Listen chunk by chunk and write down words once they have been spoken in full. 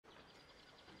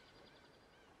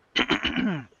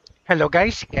Hello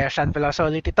guys, Kersan Veloso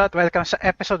ulit ito at welcome sa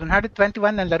episode 121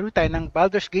 ng laro tayo ng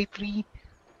Baldur's Gate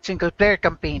 3 single player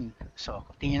campaign. So,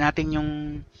 tingnan natin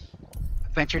yung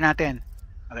adventure natin.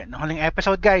 Okay, nung huling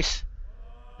episode guys,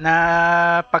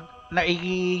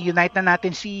 na-unite na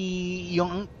natin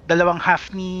yung dalawang half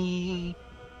ni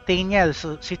Taniel.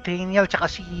 So, si Taniel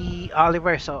tsaka si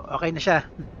Oliver. So, okay na siya.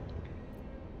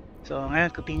 So,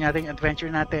 ngayon, continue natin yung adventure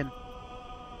natin.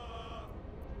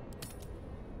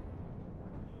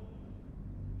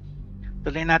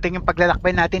 Tuloy natin yung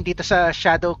paglalakbay natin dito sa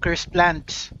Shadow Cursed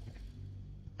Lands.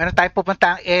 Meron tayong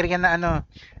pupunta ang area na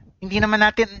hindi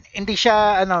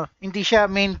siya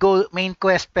main goal, main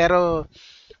quest, pero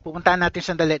pupuntahan natin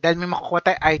sandali dahil may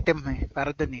makukuha tayong item para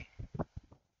dun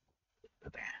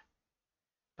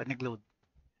pag nag-load.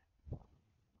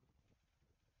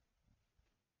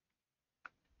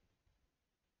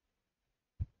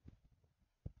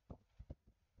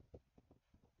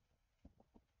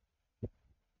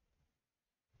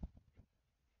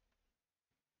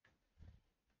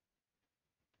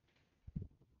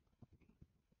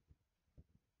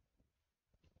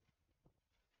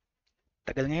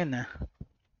 Tagal ngayon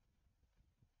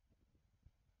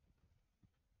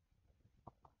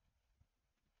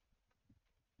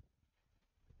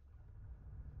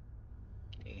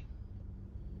Okay.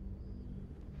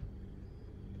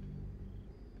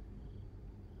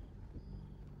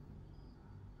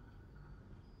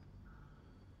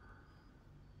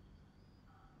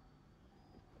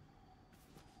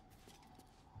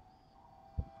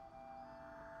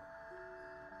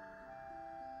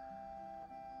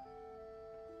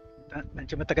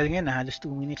 Medyo matagal ngayon halos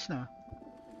 2 minutes na.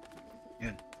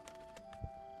 Yun.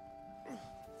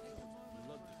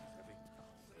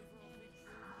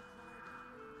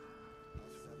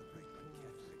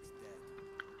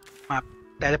 Map.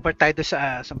 Teleport tayo doon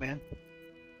saan ba yan?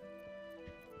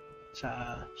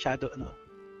 Sa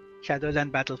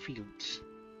Shadowland Battlefields.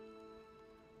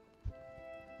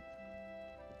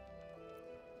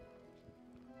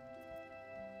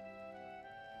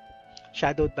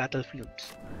 Shadowed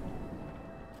Battlefields.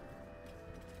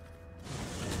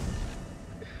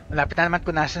 Malapit na naman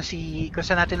kung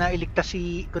saan natin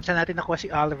kung saan natin nakuha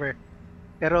si Oliver.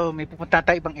 Pero may pupunta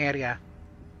tayo ibang area.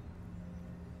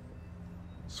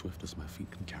 Swift as my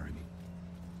feet can carry me.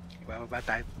 Bababa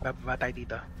tayo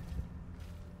dito.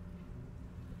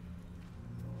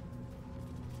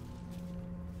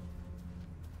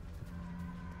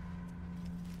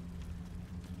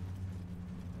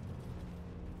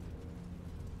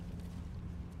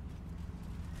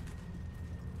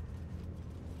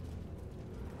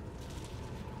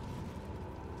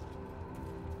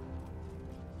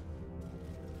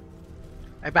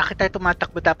 Ay, bakit tayo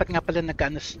tumatakbo? Dapat nga pala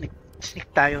sneak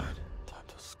tayo. Time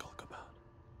to skulk about.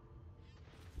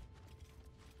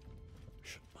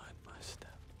 Should mind my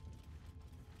step.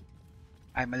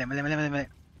 Ay, mali.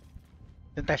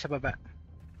 Doon tayo sa baba.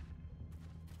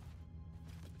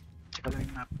 Check lang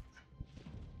yung map.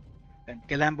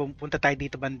 Kailangan punta tayo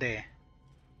dito banda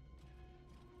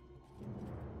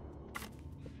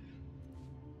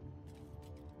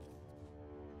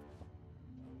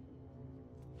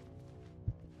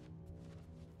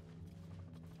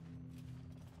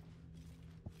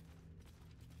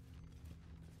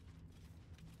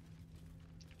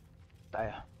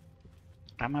tayo.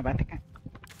 Tama ba? Teka.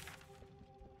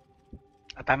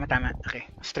 Tama. Okay.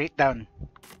 Straight down.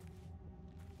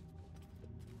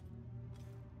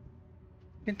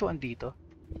 Pintuan dito.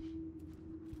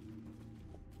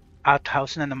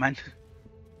 Outhouse na naman.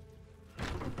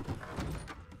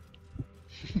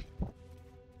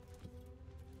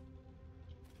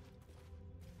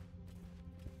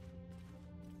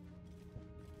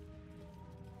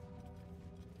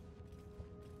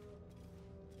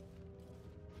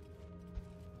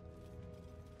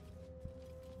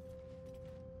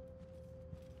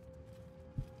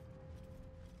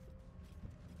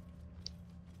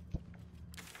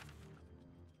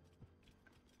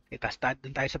 Tapos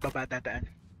doon tayo sa baba dadaan.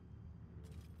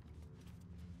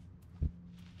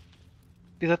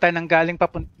 Dito tayo nanggaling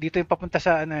dito yung papunta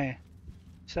sa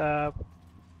sa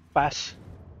pass.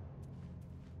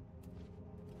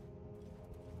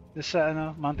 Dito sa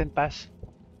mountain pass.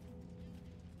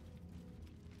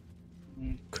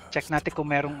 Check natin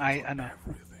kung merong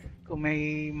kung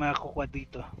may makukuha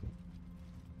dito.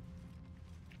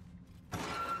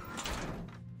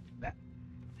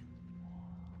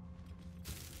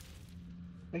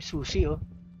 May susi Yun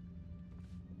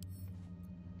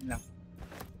lang.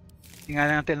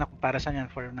 Tingnan natin kung para saan yan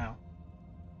for now.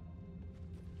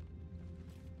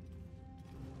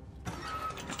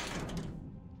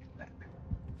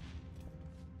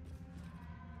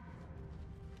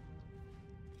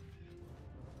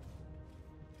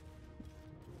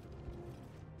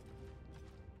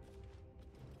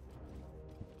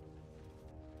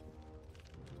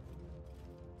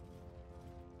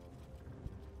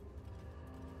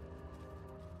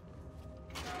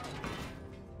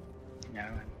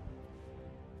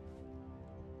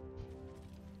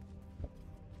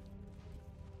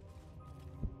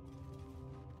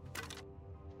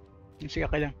 Sige,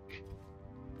 okay lang.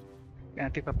 Kaya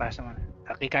natin papasa mo.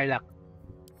 Kay Carlac.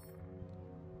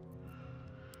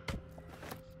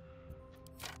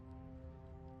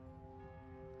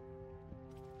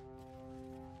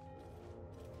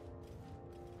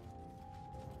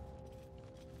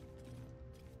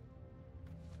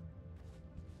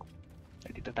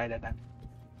 Dito tayo dadaan.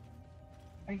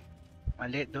 Ay,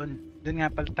 mali. Doon. Doon nga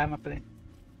pala. Tama pala.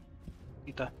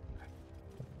 Dito.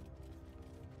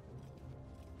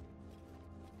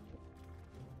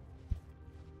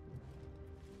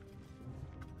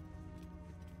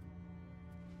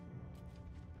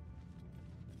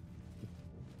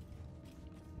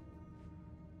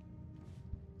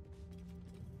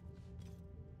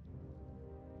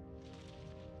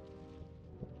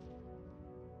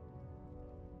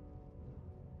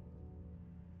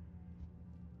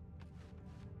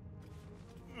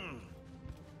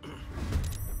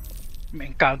 May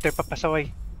encounter pa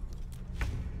pasaway.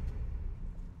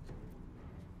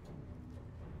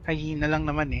 Hihina lang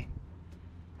naman eh.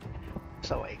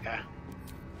 Pasaway ka.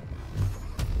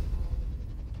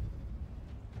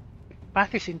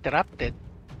 Path is interrupted.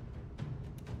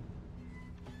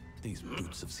 These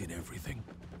brutes have seen everything.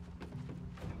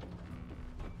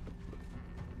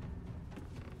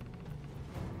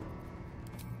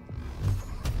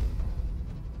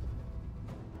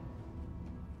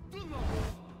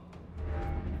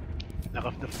 Lack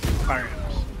of the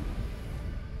arms.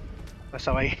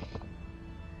 Pasaway.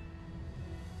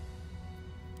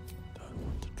 Don't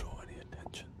want to draw any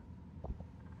attention.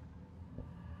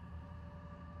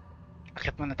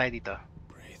 Akit muna tayo dito.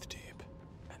 Breathe deep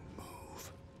and move.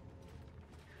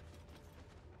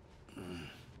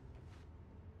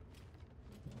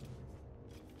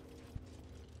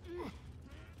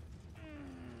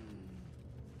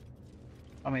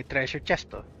 Oh, may treasure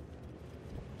chest to.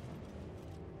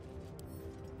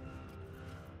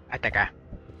 Ah, teka.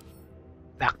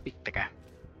 Lockpick, teka.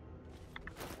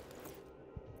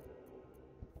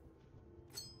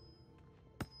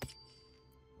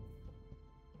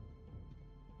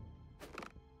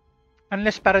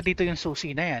 Unless para dito yung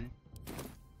susi na yan.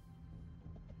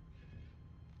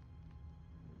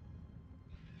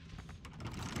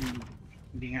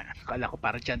 Hindi nga. Akala ko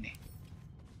para dyan eh.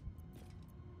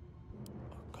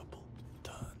 A couple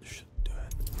turns should do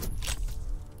it.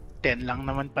 10 lang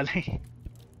naman pala eh.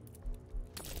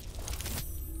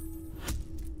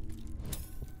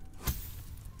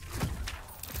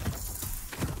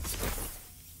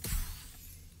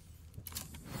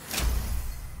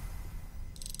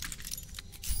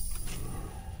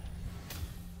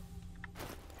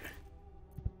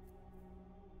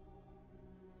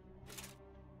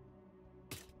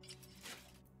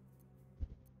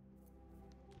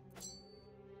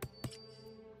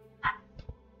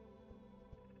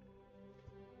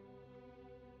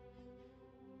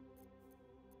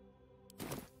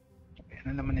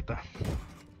 Ano naman ito?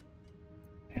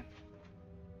 Ayan.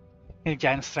 Yung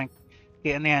giant strength.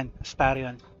 Kaya ano yan? Star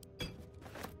yun.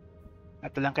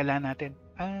 Ito lang kailangan natin.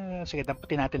 Ah, sige,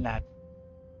 damputin natin lahat.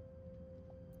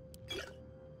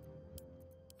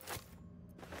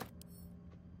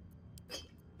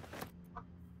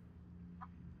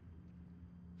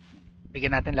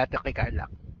 Bigyan natin lahat yung kay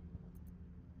Carlac.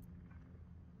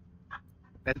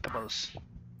 Vegetables.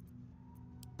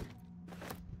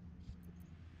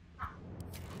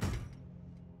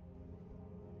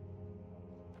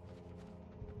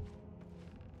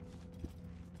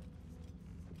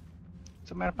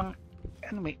 So meron pang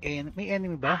ano, may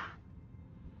enemy ba?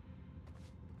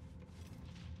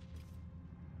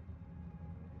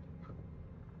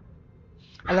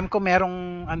 Alam ko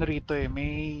merong ano rito eh,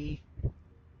 may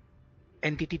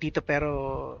entity dito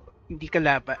pero hindi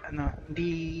kalaban, ano,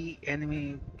 hindi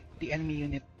enemy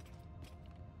unit.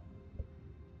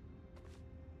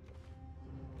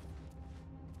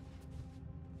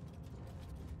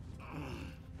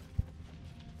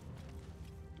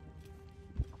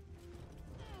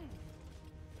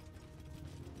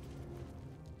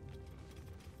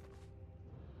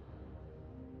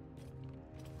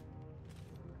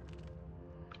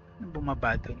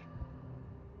 Bumaba dun.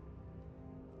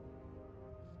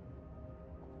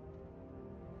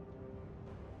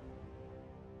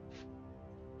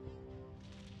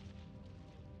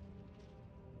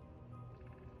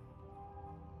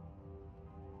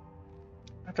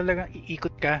 Talagang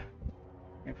iikot ka.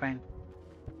 Okay, fine.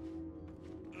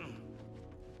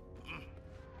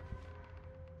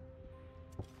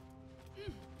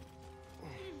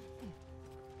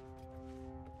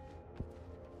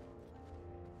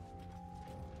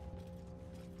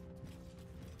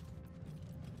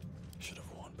 Should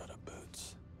have worn better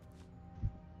boots.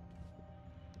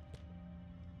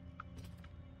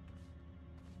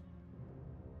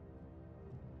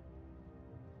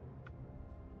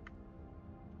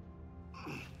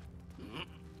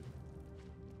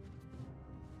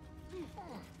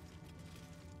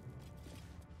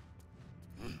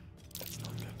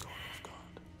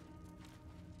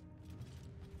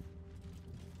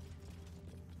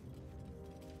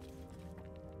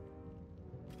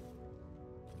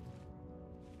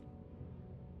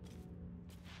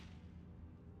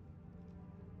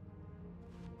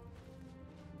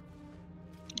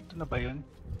 Ito na ba yun?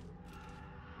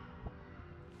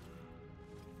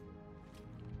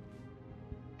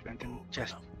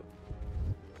 Chest.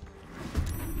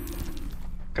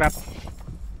 Crap.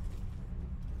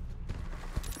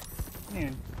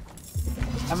 Ano yun?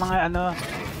 Ang mga ano...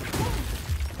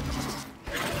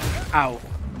 Ow.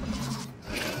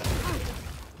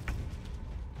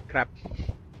 Crap.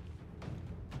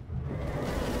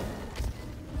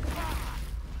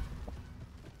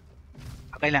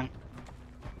 Okay lang.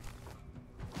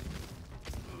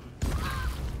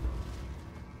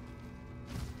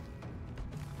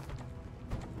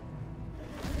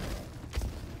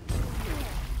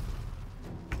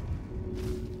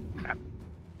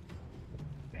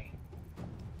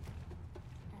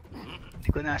 Hindi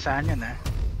ko naasahan yun ha.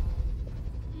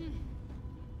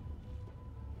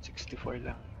 64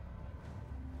 lang.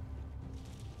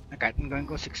 Kahit ang gawin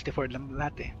ko 64 lang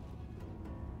lahat eh.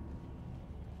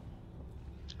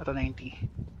 Ito 90.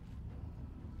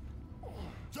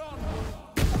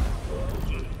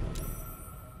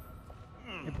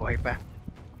 May buhay pa.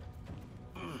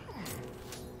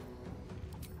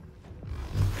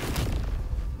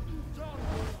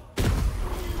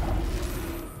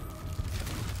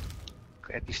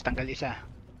 At least tanggal isa.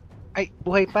 Ay,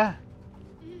 buhay pa.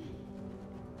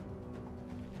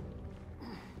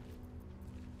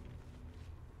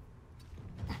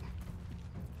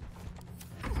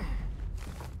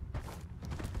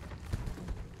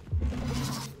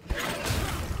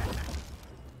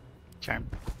 Charm.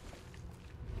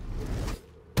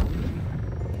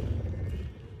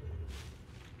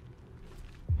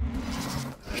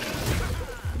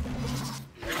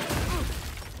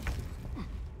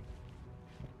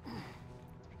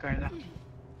 Carla.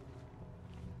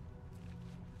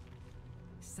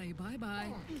 Say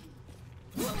bye-bye.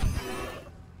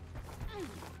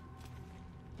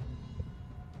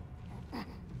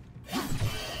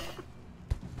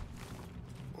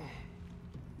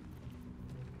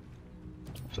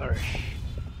 Sorry.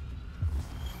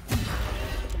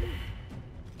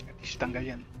 At least tanggal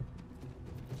yan.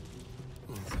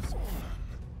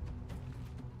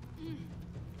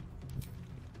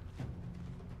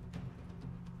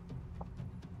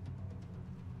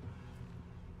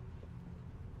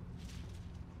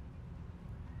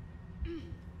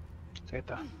 So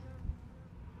ito.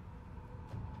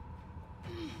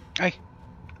 Ay!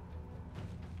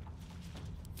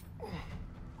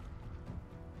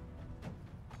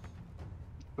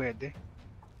 Pwede.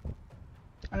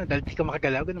 Ano, dahil di ka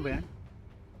makagalaw? Ganun ba yan?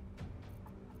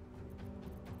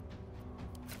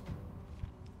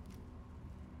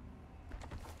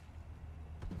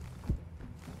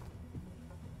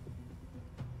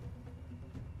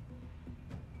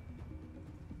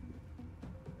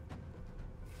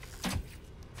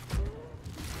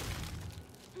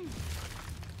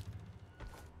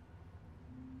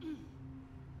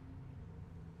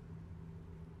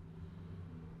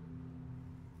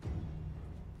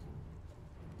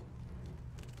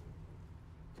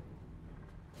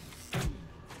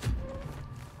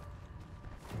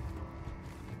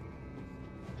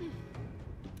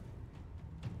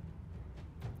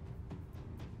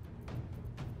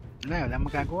 Wala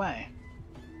magagawa eh.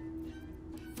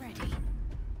 Ready.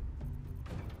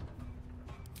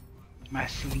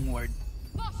 Mass healing ward.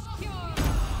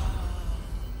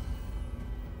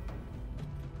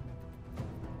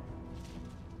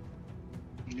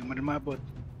 Hindi mo rin maabot.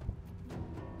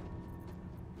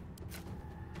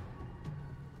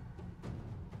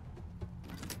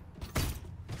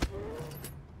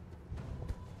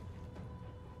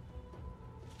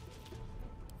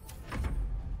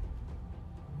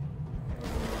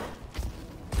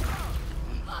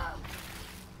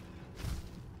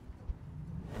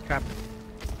 Crap.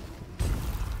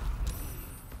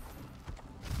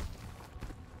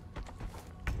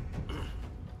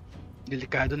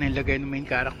 Delikado na ilagay ng main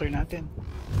character natin.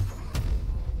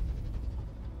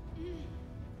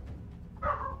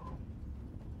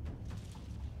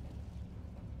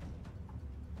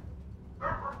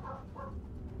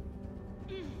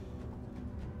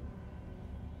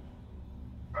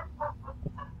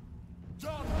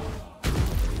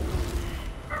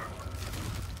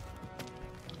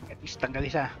 At least tanggal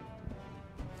isa.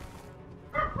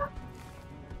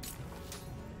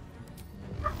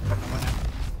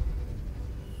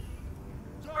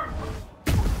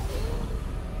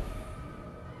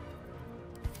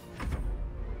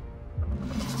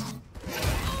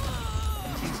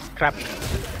 Crap.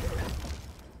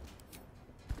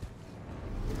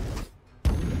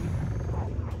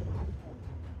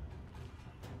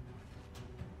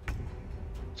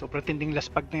 Sobrang tinding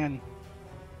laspag na yan.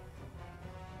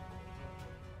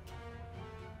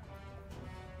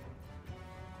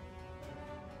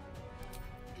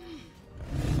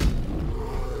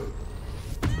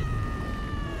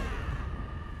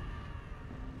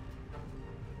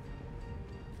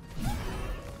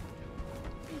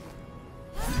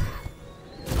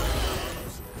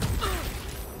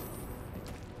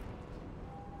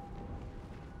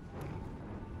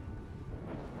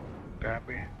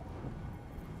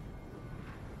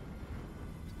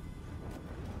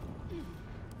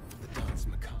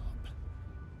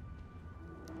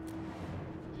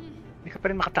 Hindi ka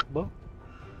pa rin makatakbo?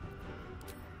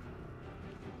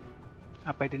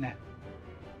 Ah, pwede na.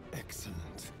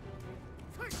 Excellent.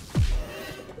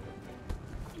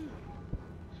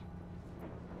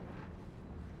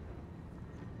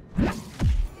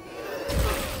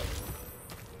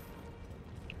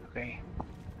 Okay.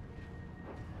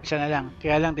 Isa na lang.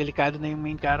 Kaya lang, delikado na yung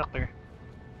main character.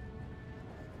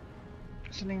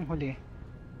 Kasi na yung huli.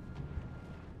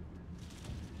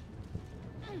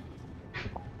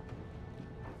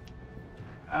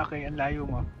 Okay, ang layo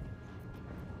mo.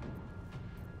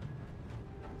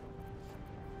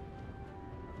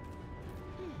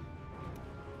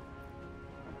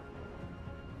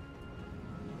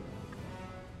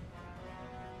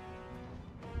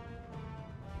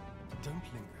 Don't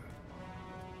linger.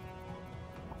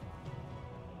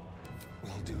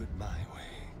 We'll do it my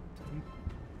way.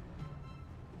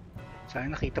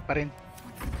 Sana nakita pa rin.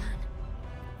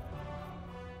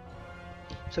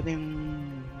 Saan yung...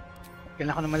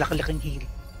 Kailangan ko ng malaki-laking heal.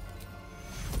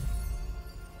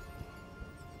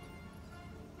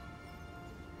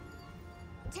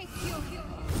 Take your heal.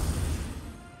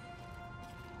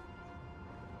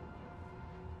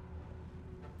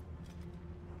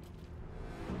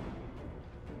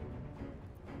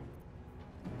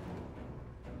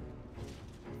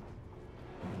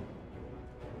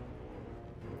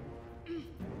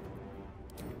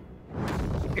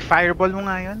 I-fireball mo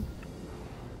nga yun.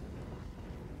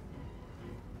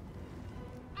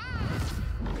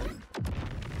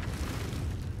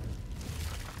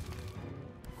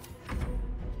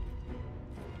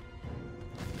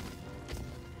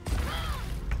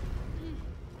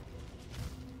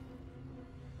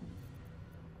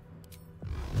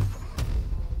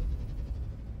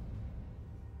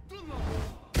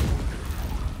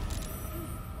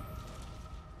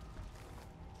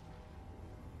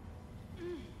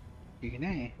 Sige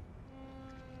na eh.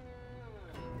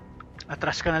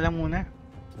 Atras ka na lang muna.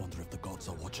 Wonder if the gods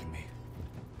are watching me.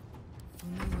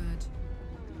 No word.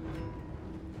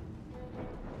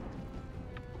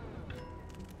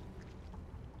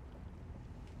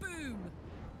 Boom.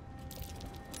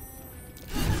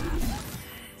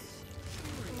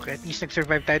 Okay, at least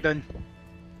nag-survive tayo doon.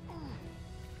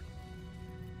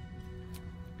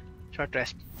 Short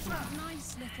rest.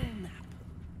 Nice little nap.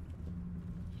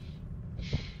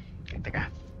 Okay, teka.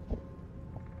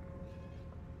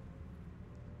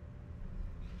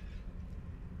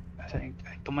 Asan yung...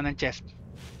 Ay, tuman ng chest.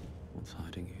 What's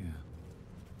hiding here?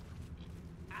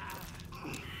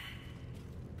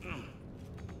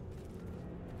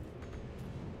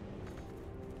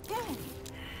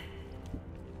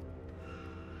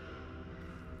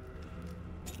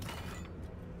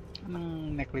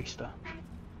 Anong necklace to?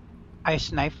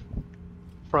 Ice knife.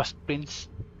 Frost prince.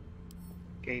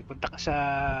 Okay, punta ka sa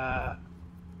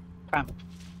camp.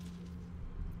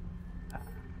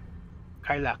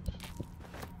 Karlak.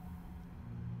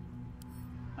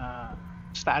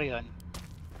 Starion.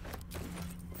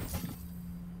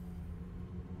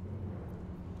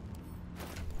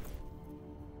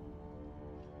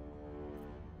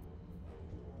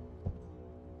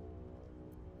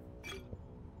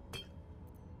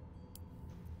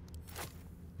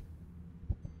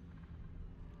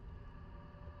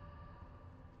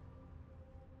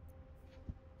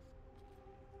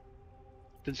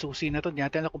 Itong susi na to, di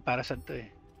natin alam kung para saan to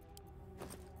eh.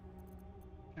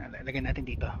 Lagyan natin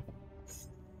dito.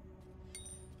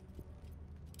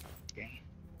 Okay.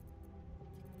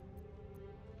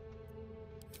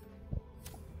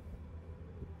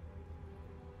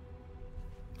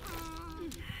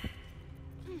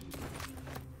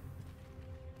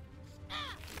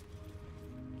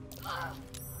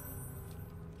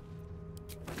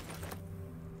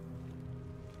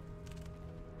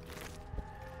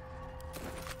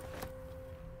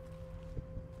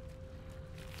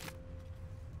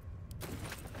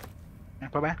 Ano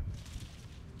pa ba?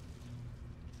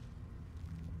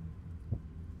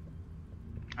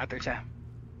 Ito isa.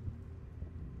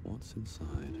 What's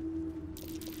inside?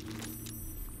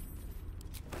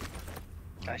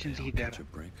 Taas yung I'll leader. catch a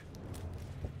break.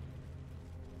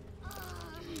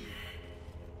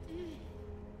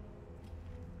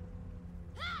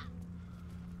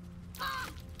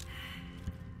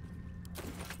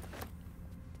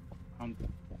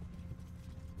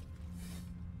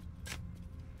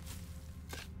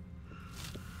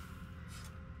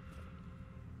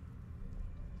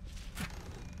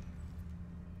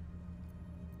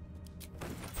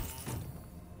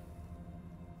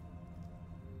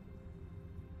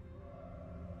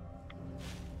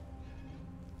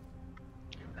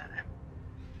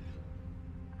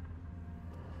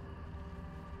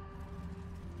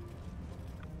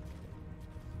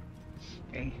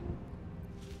 Okay.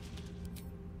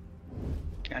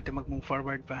 Kaya natin mag-move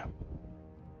forward pa.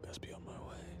 Best be on my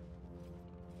way.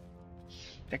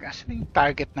 Teka, asan yung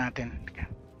target natin?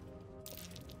 Teka.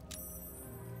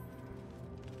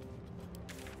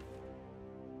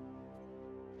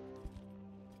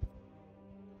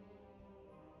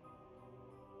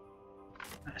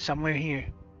 Somewhere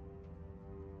here.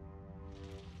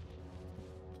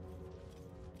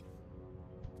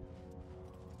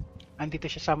 Andito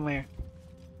siya somewhere.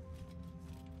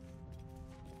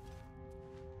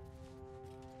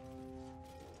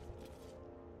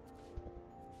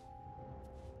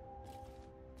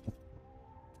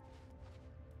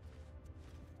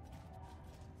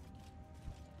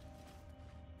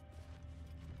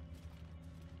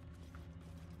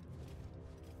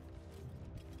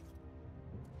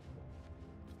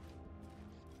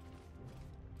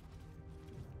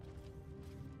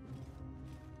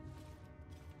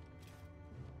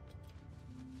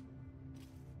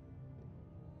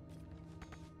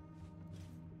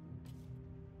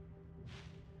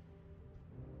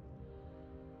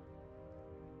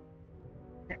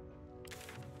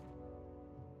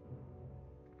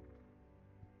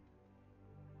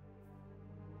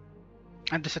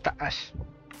 Ando sa taas.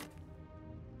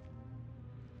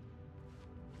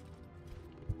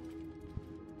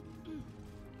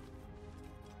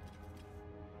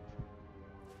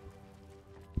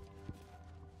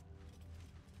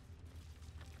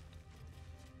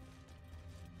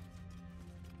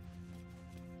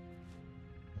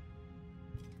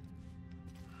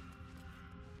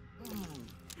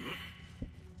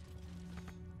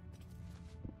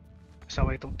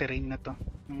 Sawa itong terrain na to.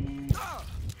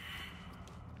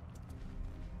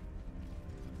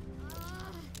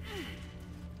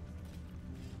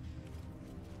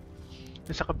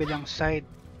 Dun sa kabilang side.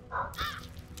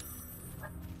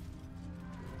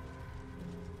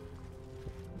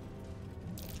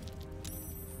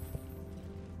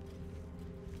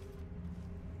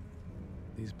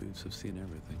 These boots have seen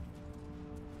everything.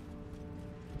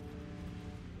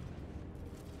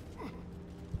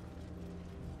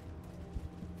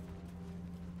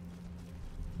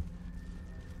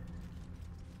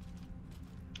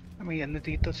 May ano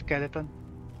dito, skeleton.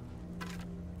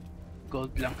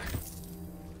 Gold lang.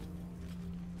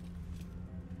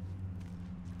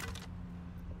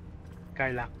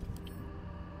 Galak.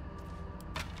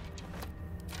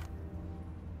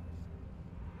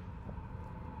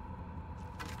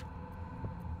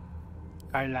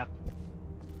 Galak.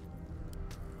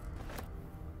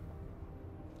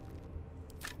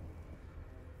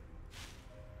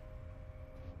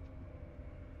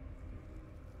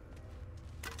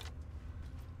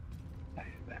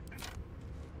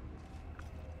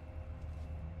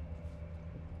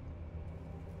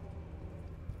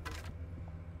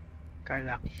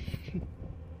 Galak.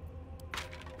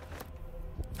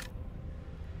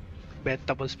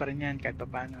 Vegetables pa rin yan kahit pa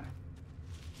paano.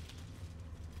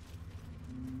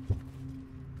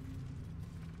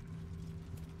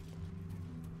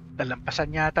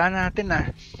 Dalampasan yata natin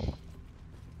ah.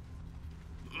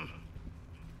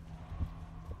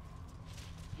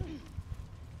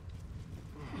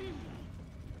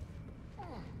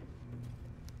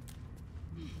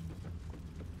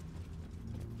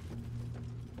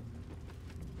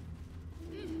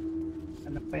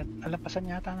 Dalampasan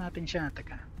yata natin siya.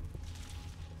 Teka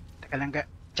lang,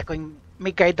 check ko yung,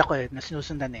 may guide ako eh, na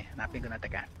sinusundan eh. Hanapin ko na,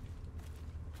 teka.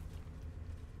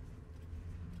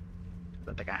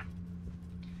 So, teka.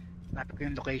 Hanapin ko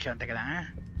yung location, teka lang ha.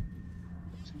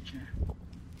 Saan siya?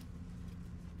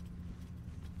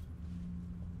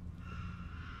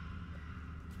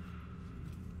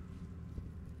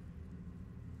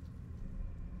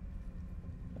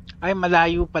 Ay,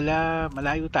 malayo pala.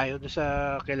 Malayo tayo doon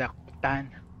sa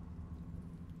Kilaktan.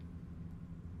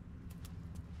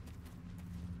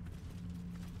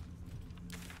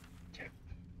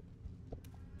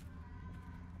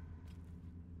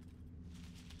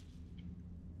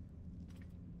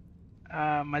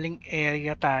 Maling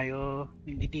area tayo.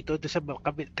 Hindi dito doon sa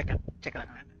kabil. Teka, check lang.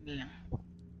 Hindi lang.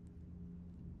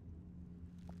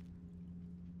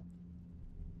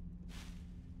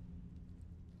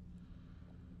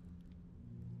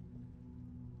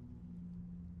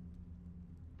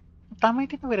 Tama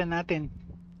yung tinawiran natin.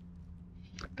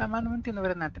 Tama naman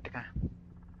tinawiran natin. Teka.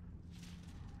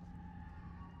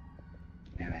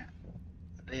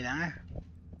 Dali lang ah.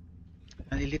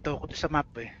 Nalilito ako doon sa map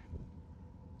eh.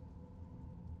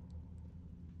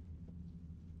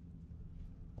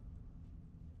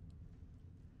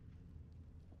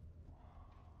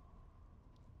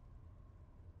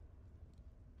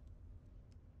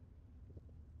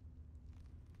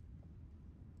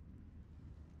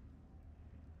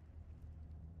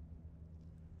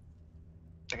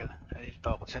 Teka lang,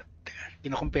 dito ako sa... Teka,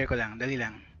 kino-compare ko lang, dali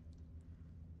lang.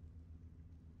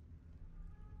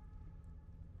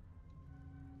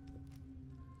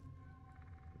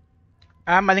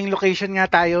 Maling location nga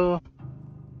tayo.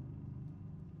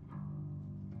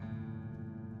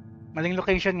 Maling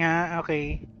location nga,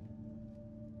 okay.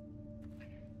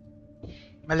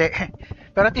 Mali.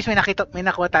 Pero at least may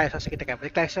nakuha tayo. So, sige, teka,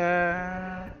 balik tayo sa...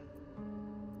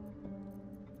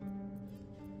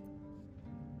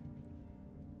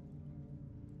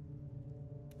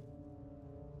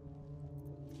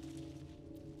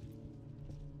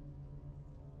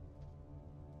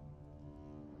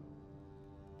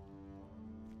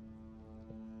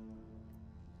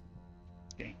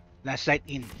 Okay, last light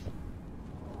in.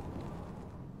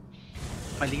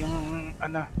 Mali yung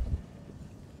ano.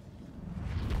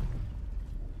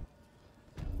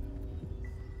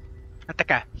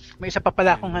 Teka, may isa pa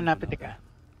pala akong hanapin, teka.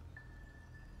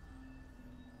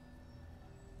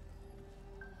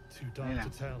 Too dark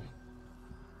to tell.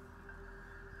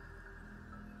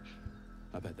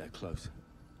 I bet they're close.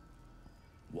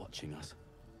 Watching us.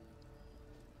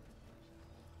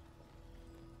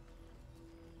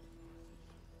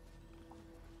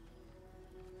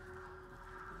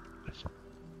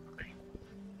 Okay.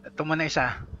 Ito muna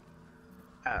isa.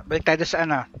 Balik tayo sa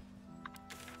ano.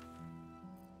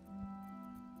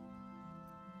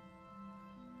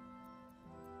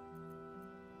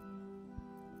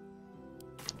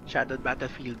 Shadowed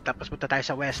Battlefield. Tapos punta tayo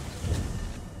sa west.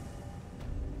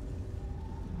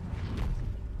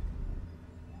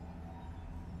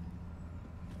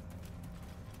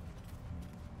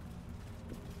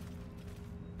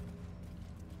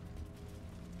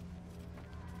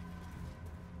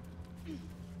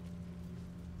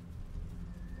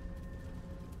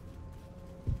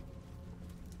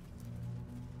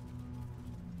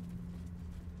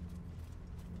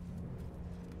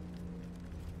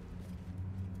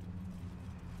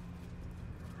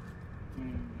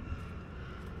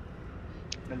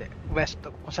 West,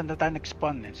 kung saan na tayo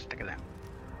nag-spawn eh. So, teka lang.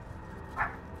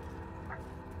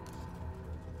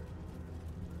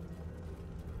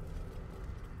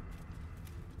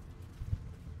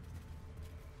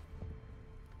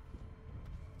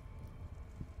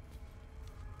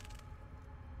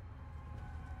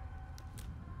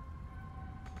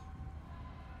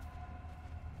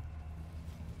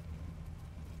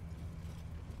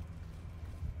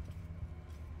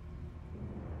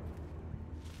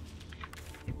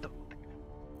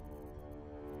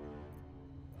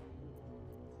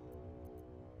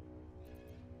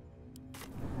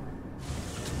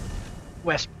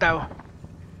 West daw.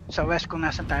 Sa west kung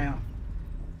nasan tayo.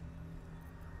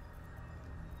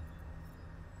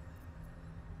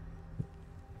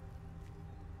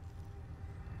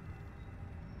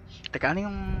 Teka,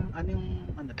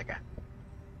 teka.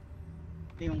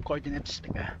 Ano yung coordinates,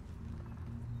 teka.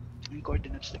 Yung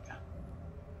coordinates, teka.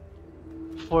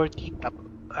 40,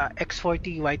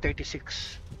 X40,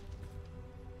 Y36.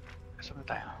 Saan na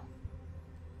tayo?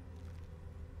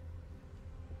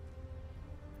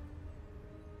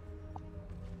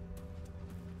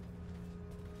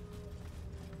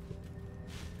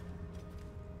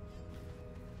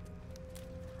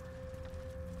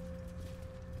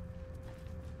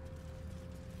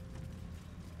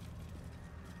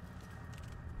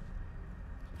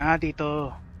 Dito.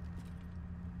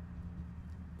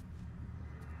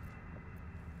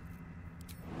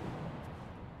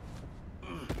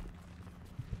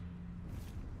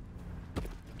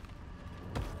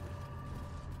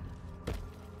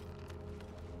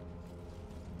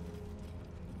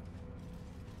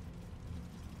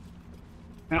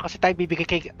 Meron kasi tayo bibigay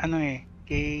kay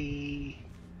kay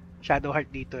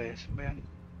Shadowheart dito eh. So ba yan?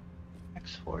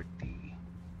 X40.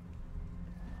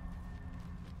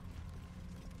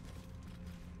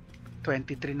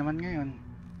 23 naman ngayon.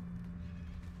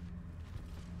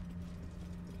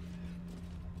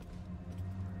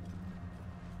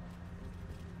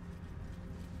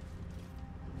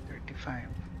 $35.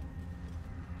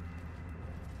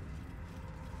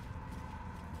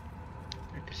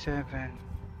 $37.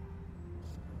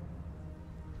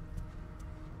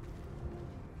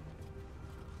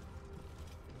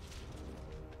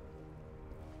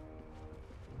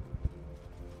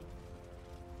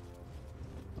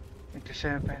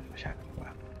 Masyado na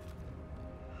ba?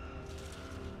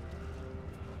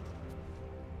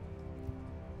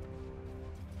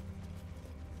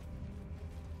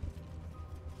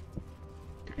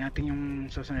 Tignan natin yung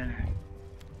susunod na.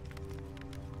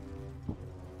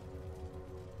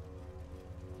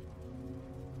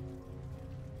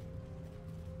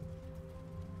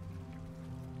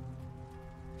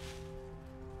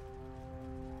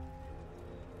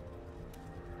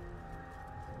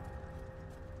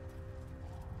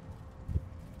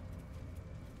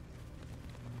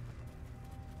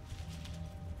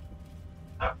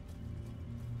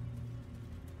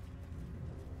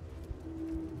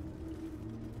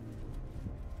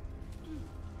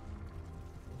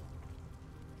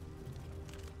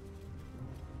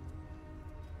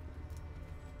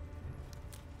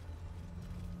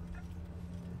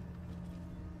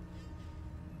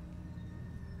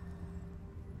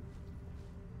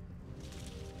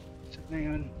 na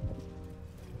yun.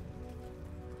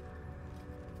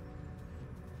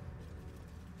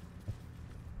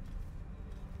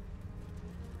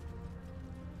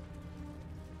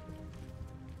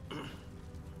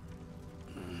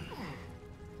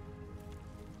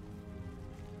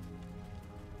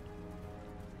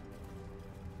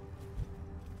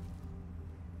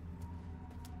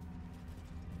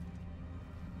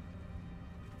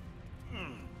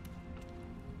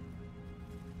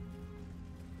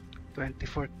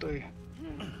 Twenty-fourth to eh.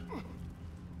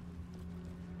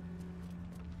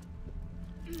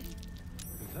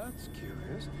 That's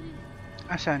curious.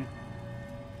 Asan?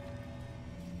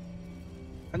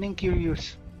 Anong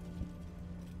curious?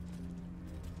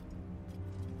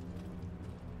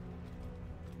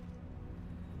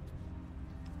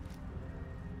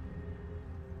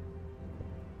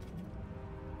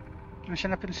 Ano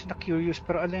siya napansin na curious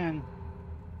pero ano yan?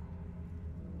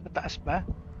 Mataas ba?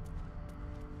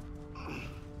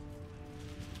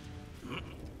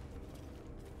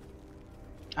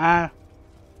 Ah.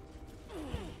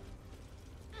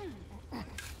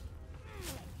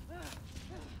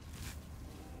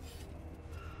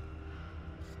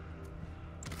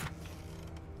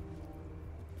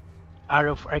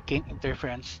 Arrow of Arcane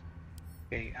Interference.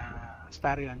 Okay,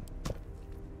 star yun.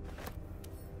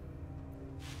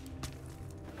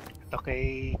 Ito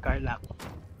kay Karlak.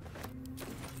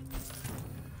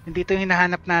 Hindi ito yung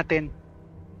hinahanap natin.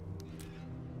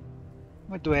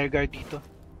 May Dwergar dito.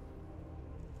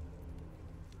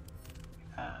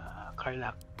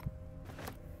 Karlak.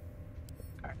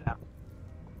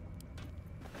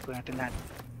 Kunin natin lahat.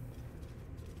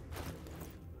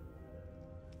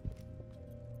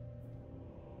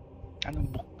 Anong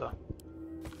book to?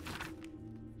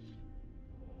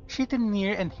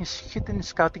 Near and his hidden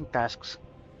scouting tasks.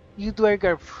 You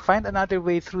Dwergar find another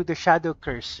way through the shadow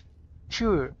curse.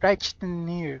 Sure, right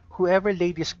Near, whoever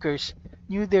laid this curse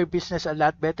knew their business a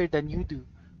lot better than you do.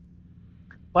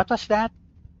 What was that?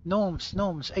 Gnomes,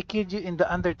 I killed you in the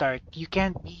Underdark. You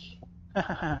can't be.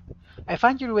 I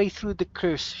found your way through the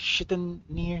curse,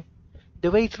 Near. The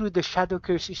way through the shadow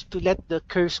curse is to let the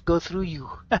curse go through you.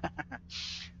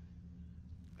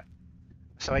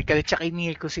 So, ay galit siya kay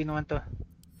Near kung sino man to.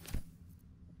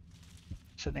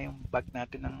 Saan na yung bag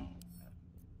natin ng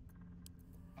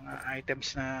mga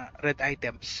items na red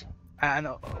items?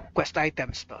 Quest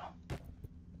items to.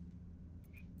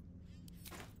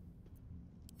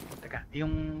 Teka,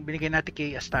 yung binigay natin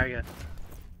kay Astarion.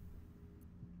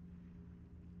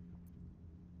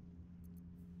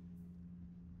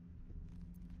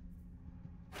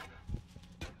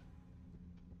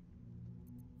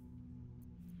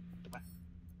 Ito ba?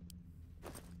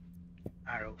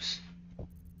 Arrows.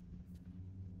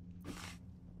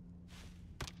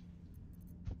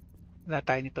 Wala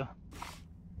tayo nito.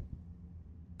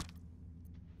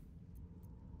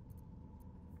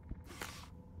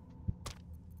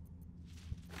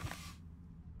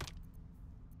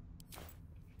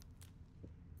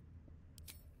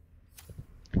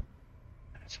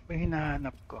 Saan ba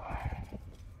hinahanap ko?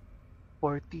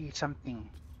 40 something.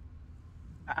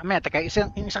 Teka,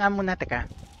 yung isa nga muna, teka.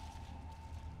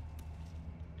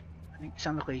 Ano yung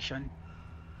isang location?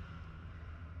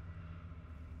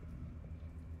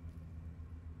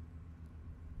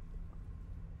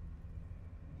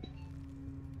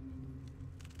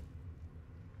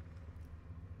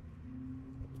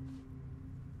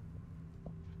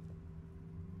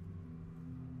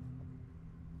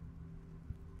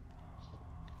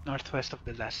 Northwest of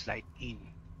the last light inn.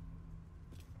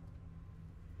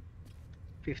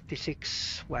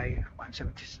 56Y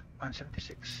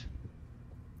 176.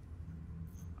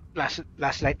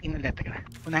 Last light inn ulit. Teka,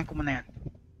 unahin ko muna yan.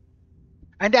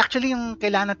 Hindi, actually yung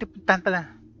kailangan natin puntahan pala.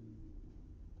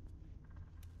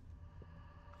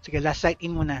 Sige, last light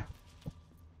inn muna.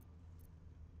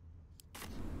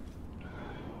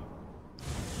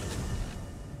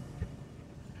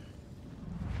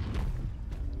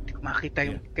 Hindi ko makita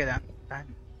yung kailangan.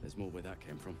 There's more where that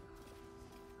came from.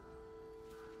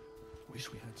 Wish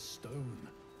we had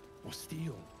stone or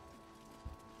steel.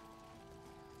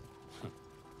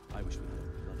 I wish we had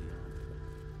a bloody arm.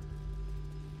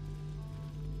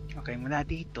 Okay, mula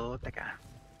dito, teka.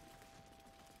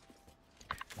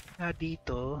 Mula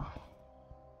dito.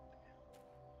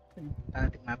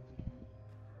 Ating map.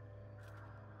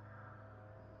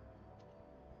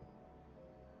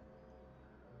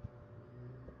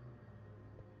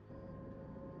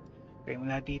 Okay,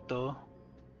 mula dito.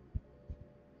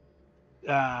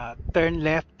 Turn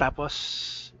left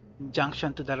tapos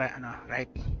junction to the right, right.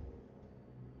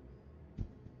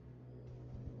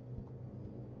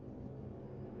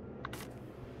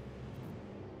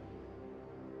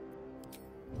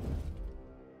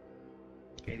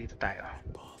 dito tayo.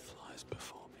 Path lies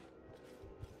before me.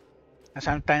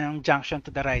 Nasaan tayo ng junction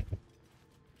to the right?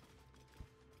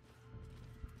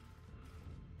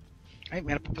 Ay,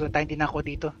 meron pa pala tayo hindi nakuha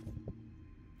dito.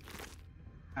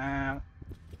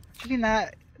 Actually,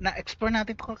 na-explore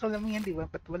natin ito kakalamihan, di ba?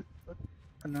 But,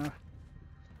 ano?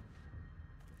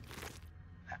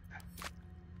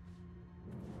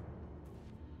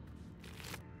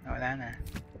 Wala na.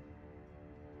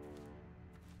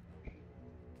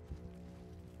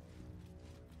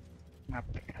 Map.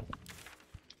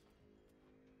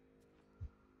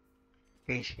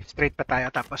 Okay, straight pa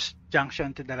tayo tapos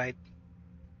junction to the right.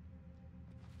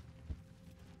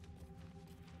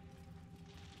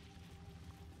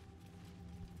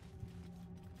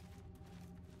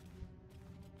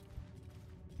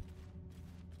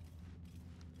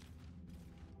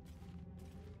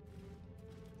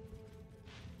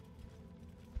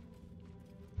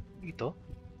 Dito?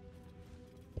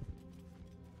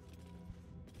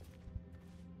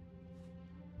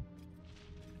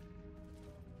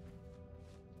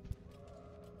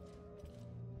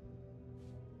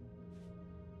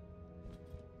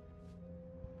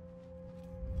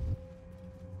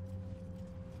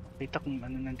 Kita kung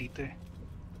ano nandito eh.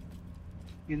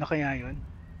 Yun na kaya yun?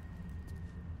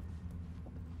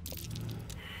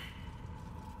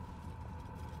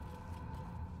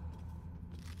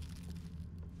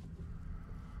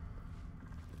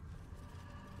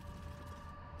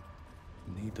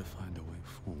 Need to find a way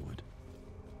forward.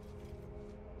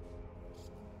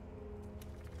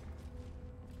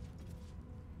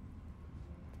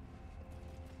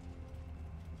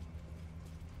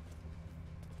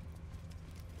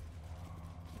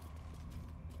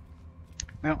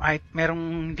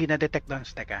 Merong hindi na-detect doon.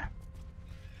 Teka.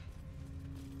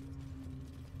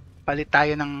 Palit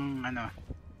tayo ng ano,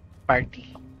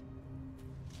 party.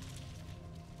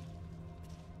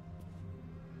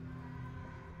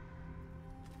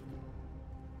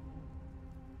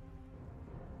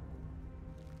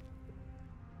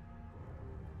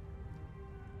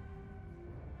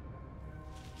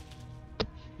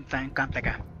 Tayong camp,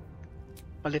 teka.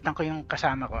 Palitan ko yung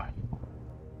kasama ko.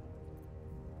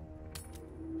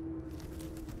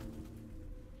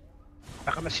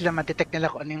 Baka mas sila ma-detect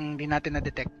nila kung ano yung hindi natin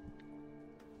na-detect.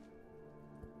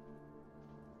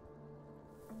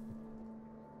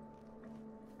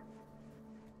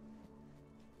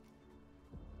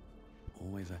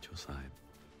 Always at your side.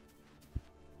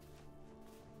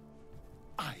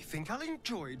 I think I'll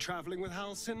enjoy traveling with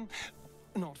Halsin.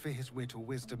 Not for his wit or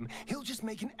wisdom. He'll just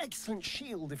make an excellent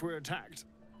shield if we're attacked.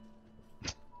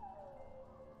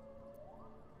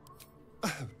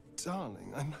 Oh,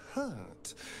 darling, I'm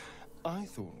hurt. I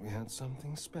thought we had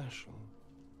something special.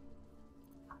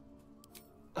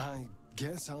 I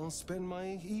guess I'll spend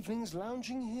my evenings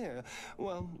lounging here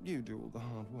while you do all the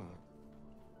hard work.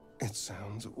 It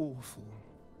sounds awful.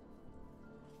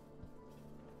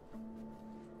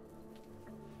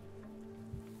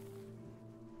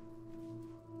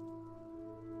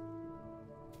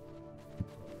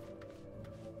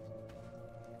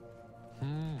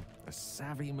 A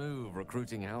savvy move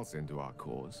recruiting Halsin to our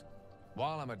cause.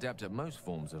 While I'm adept at most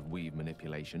forms of weave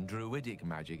manipulation, druidic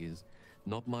magic is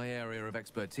not my area of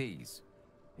expertise.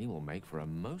 He will make for a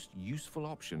most useful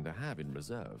option to have in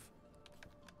reserve.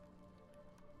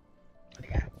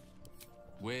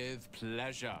 With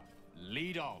pleasure.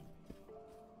 Lead on.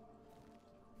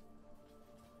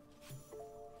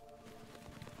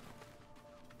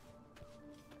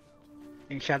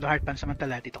 Yung Shadow Heart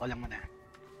pansamantala, dito ko lang muna.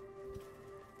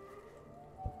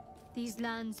 These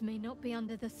lands may not be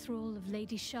under the thrall of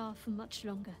Lady Shah for much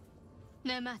longer.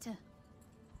 No matter.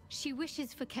 She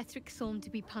wishes for Ketheric Thorn to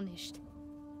be punished.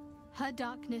 Her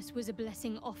darkness was a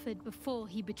blessing offered before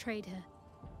he betrayed her.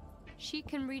 She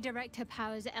can redirect her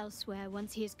powers elsewhere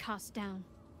once he is cast down.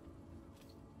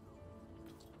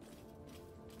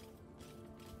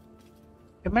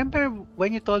 Remember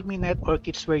when you told me that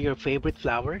orchids were your favorite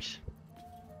flowers?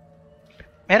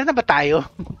 Meron na ba tayo?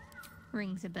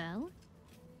 Rings a bell?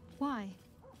 Why?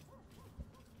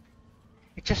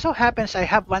 It just so happens I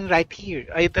have one right here.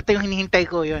 Ay, ito yung hinihintay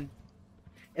ko yun.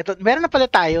 Ito, meron na pala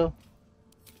tayo.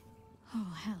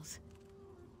 Oh, hells.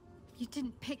 You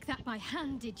didn't pick that by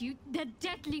hand, did you? They're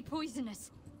deadly poisonous.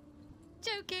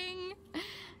 Joking.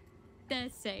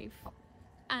 They're safe.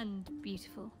 And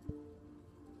beautiful.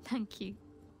 Thank you.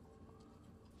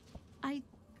 I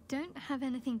don't have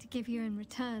anything to give you in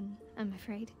return, I'm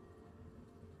afraid.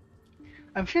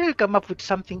 I'm sure you'll come up with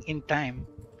something in time.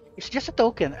 It's just a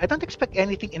token. I don't expect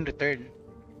anything in return.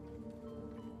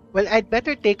 Well, I'd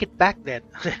better take it back then.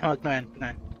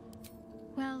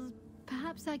 Well,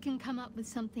 perhaps I can come up with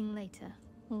something later,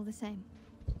 all the same.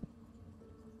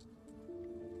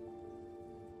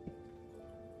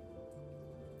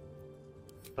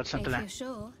 Pats na If pala. you're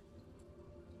sure.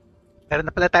 Meron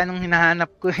na pala tayo nung hinahanap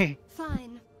ko eh.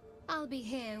 Fine. I'll be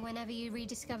here whenever you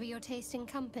rediscover your taste in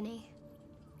company.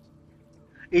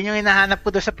 Yun yung hinahanap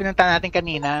ko doon sa pinunta natin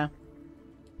kanina.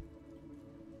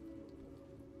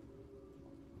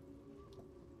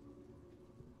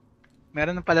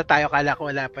 Meron na pala tayo, kala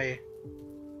ko wala pa eh.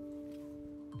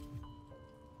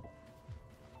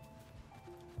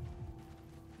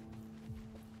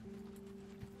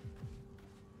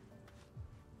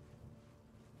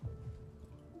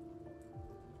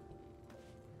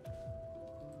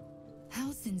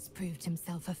 Halsin's proved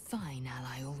himself a fine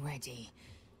ally already.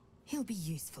 He'll be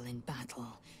useful in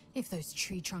battle, if those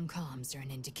tree trunk arms are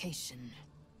an indication.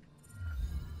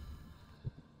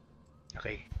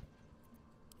 Okay.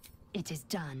 It is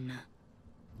done.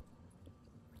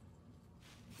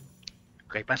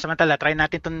 Okay, pansamantala, try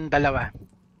natin itong dalawa.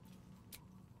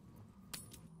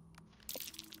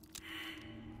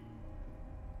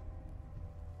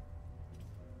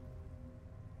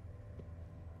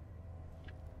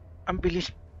 Ang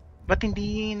bilis. Ba't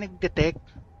hindi nag-detect?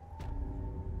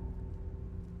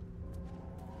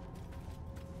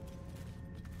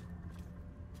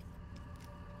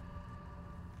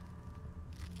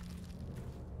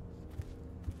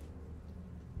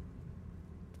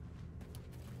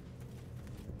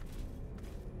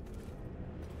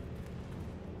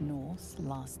 North,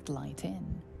 last light in.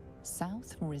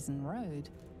 South, Risen Road.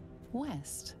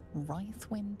 West,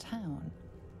 Rythwin Town.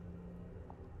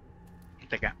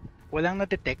 Teka, walang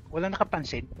na-detect, walang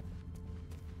nakapansin.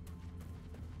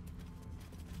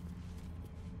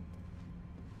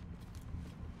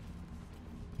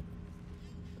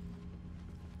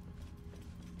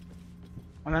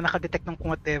 Walang nakadetect ng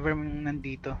kung whatever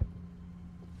nandito.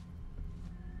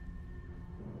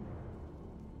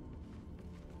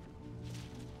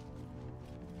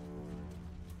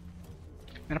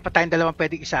 Meron pa tayong dalawang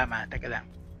pwedeng isama. Teka lang.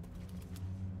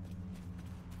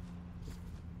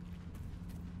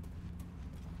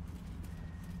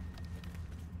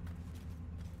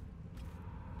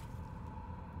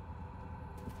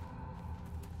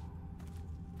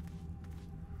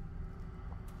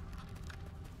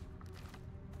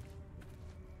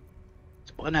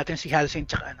 Subukan natin si Halsin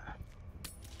tsaka ano.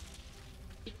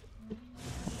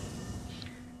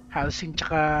 Halsin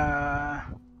tsaka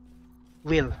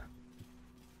Will.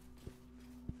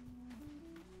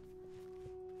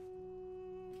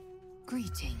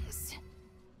 Greetings.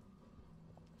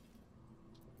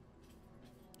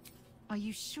 Are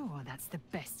you sure that's the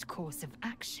best course of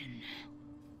action?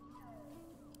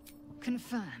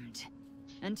 Confirmed.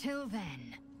 Until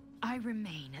then, I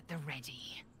remain at the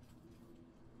ready.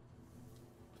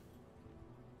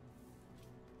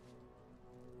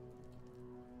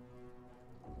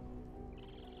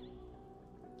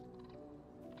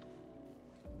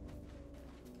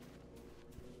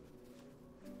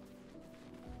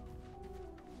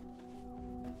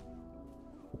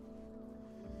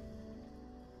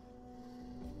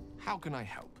 How can I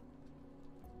help?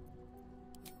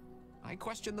 I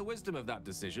question the wisdom of that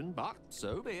decision, but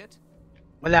so be it.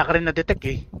 Wala ka rin na-detect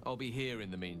eh. I'll be here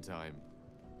in the meantime,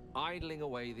 idling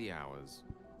away the hours.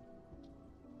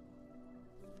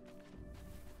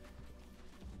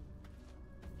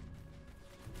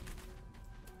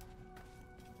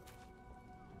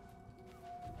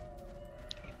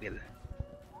 Will.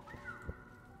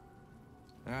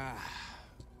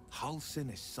 Halsin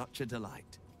is such a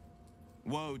delight.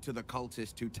 Woe to the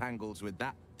cultist who tangles with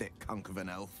that thick hunk of an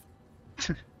elf.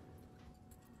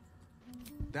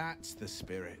 That's the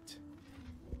spirit.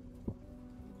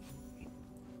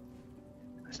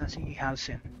 Nasaan si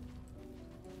Halsin?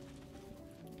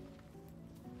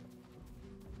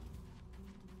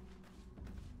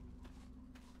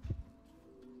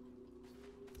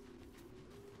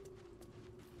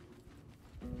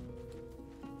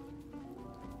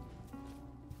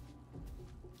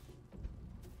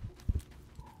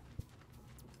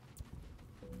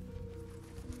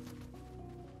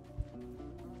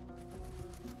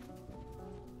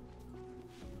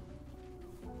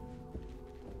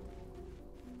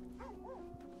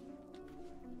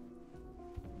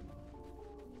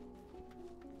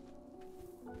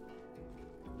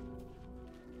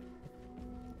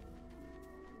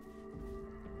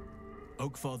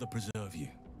 Oakfather preserve you.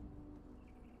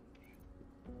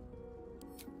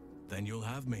 Then you'll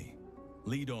have me.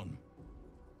 Lead on.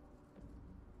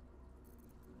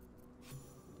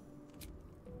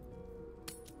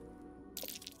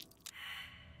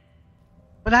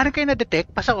 Wala rin kayo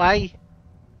na-detect? Pasaway.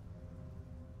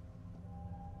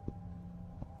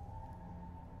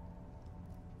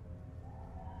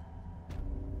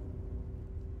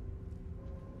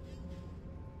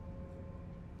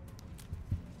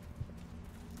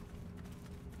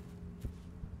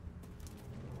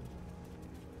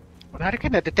 Wala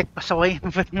ka na-detect pasaway ng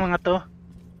mga to.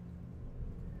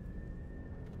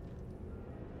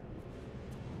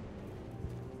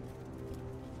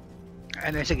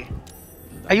 Ano, sige.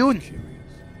 Ayun!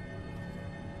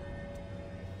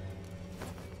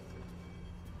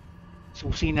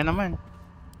 Susi na naman.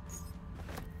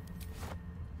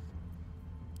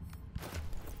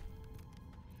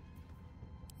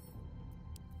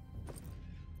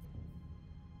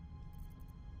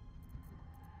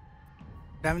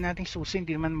 Dami nating susi,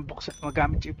 hindi naman mabuksan,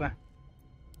 magamit yung iba.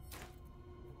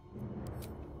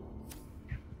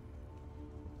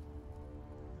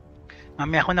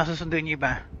 Mamaya ako nasusunduin yung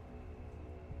iba.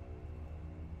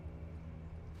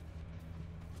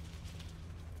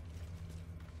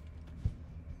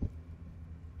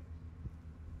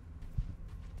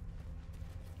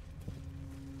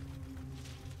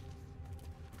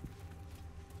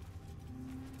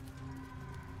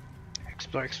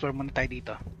 Explore muna tayo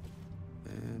dito.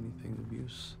 Anything of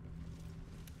use?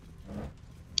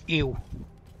 Ew.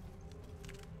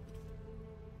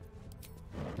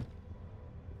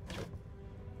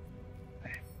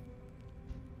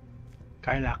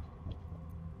 Karlak.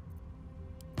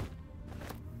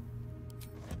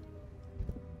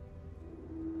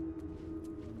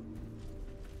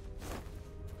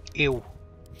 Ew.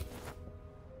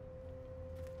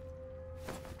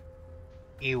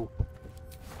 Ew.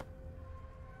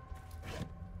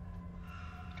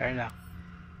 Karlak.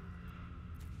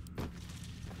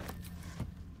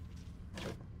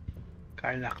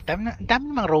 Karlak. Dami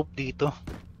namang rope dito.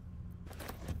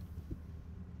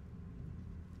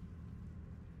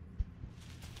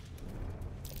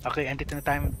 Okay, andito na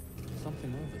tayo. Something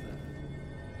over there.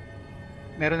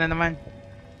 Meron na naman.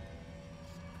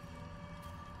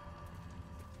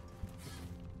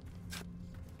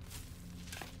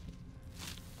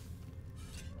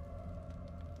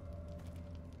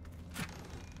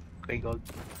 Okay, gold.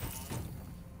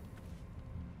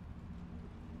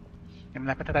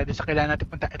 Malapit na tayo dun sa kailangan natin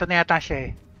punta. Ito na yata siya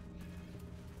eh.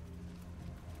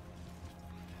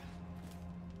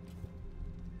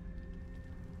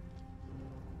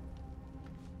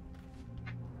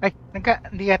 Ay,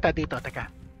 hindi yata dito.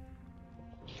 Teka.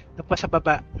 Ito pa sa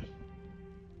baba.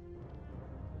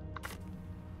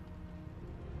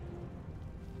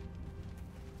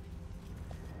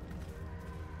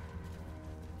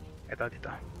 Ito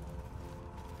dito.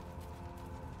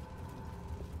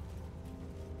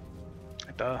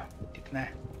 Ito, dito na.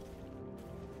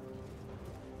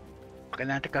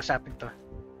 Kailangan natin kausapin to.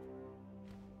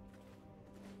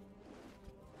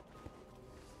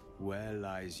 Where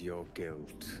lies your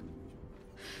guilt?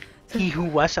 He who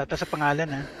was, ata sa pangalan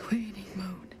ha. Waiting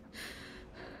mode.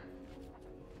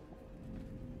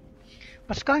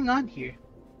 What's going on here?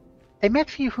 I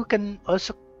met few who can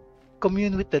also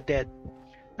commune with the dead.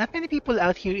 Not many people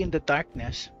out here in the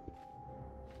darkness.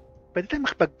 Pwede tayo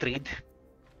makipag-trade.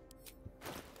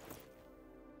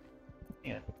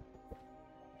 Yan.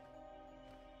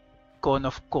 Cone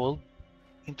of Cold.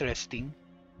 Interesting.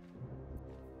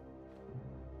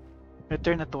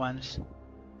 Return at once.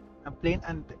 A plain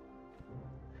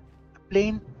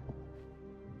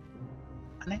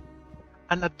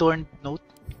unadorned note.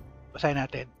 Basahin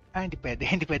natin. Hindi pwede.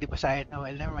 Hindi pwede basahin. Oh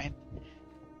well, never mind.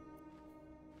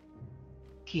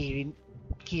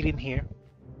 Kirin here.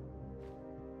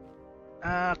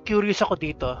 Curious ako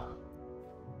dito.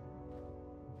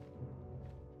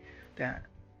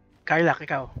 Karlak,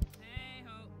 ikaw.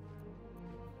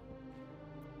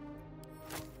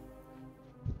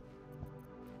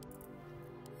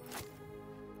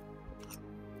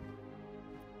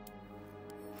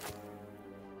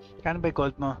 Kano ba yung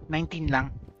gold mo? 19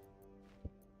 lang.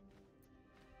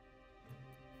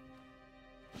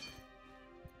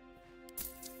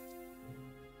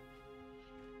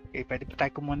 Okay, pwede pa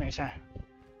tayo kumuha ng isa.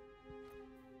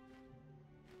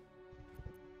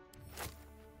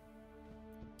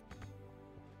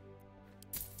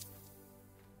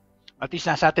 At least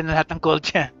nasa atin na lahat ng gold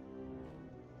siya.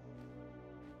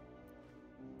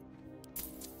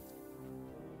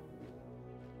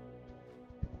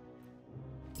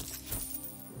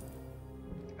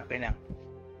 Okay lang.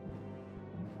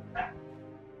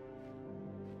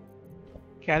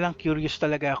 Kaya lang curious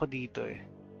talaga ako dito eh.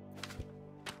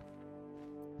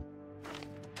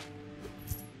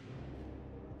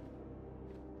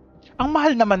 Ang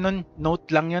mahal naman nun, note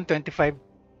lang yun, 25.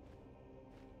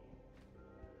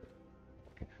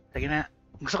 Sige na,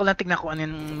 gusto ko lang tignan kung ano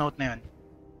yung note na yun.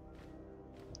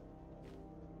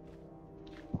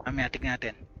 Mamaya tignan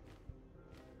natin.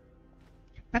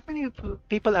 Not many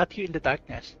people out here in the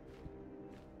darkness.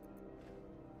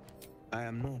 I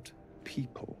am not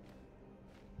people.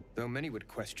 Though many would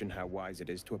question how wise it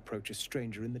is to approach a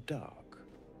stranger in the dark.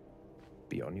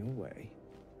 Be on your way.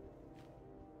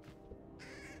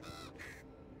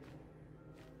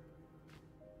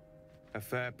 A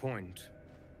fair point.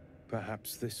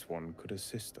 Perhaps this one could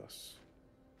assist us.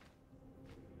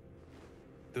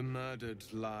 The murdered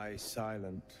lie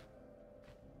silent.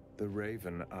 The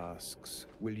raven asks,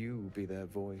 will you be their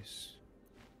voice?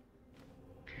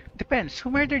 Depends.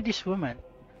 Who murdered this woman?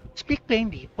 Speak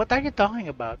plainly. What are you talking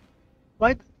about?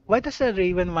 Why does the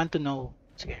raven want to know?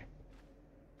 Sige.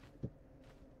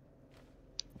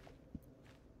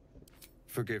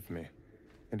 Forgive me.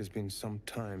 It has been some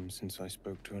time since I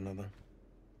spoke to another.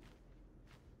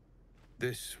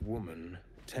 This woman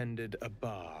tended a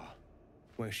bar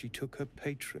where she took her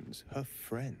patrons, her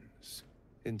friends,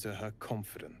 into her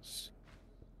confidence,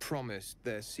 promised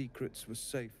their secrets were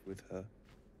safe with her.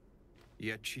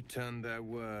 Yet she turned their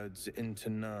words into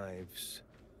knives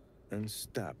and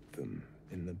stabbed them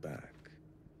in the back.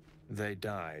 They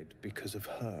died because of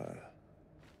her,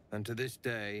 and to this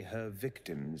day her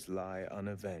victims lie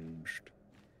unavenged.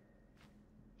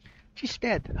 She's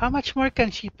dead. How much more can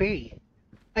she pay?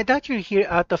 I doubt you're here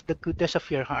out of the goodness of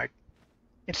your heart.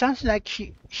 It sounds like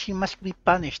she must be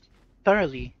punished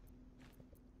thoroughly.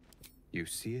 You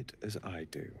see it as I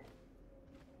do.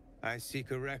 I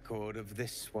seek a record of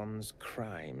this one's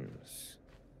crimes,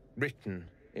 written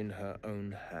in her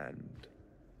own hand.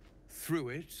 Through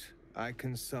it, I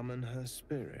can summon her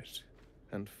spirit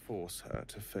and force her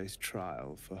to face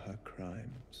trial for her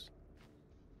crimes.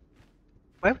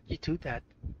 Why would you do that?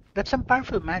 That's some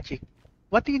powerful magic.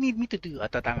 What do you need me to do?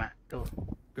 Tama.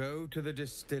 Go to the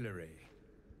distillery,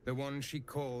 the one she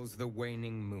calls the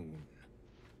Waning Moon.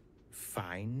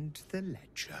 Find the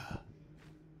ledger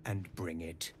and bring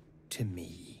it to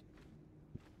me.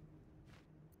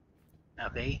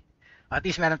 Okay. At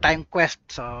least meron tayong quest.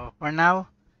 So, for now,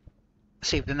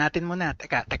 save na natin muna.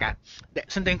 Teka.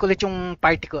 Sunduin ko ulit yung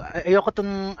party ko. Ayoko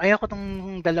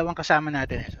tong dalawang kasama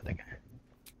natin. So, teka.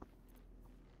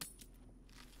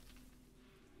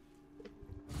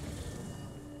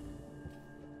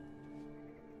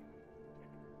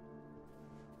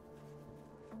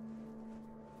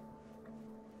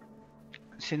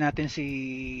 Natin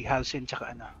si Halcyon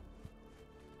tsaka ano.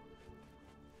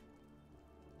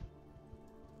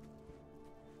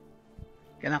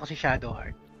 Kailangan ko si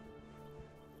Shadowheart.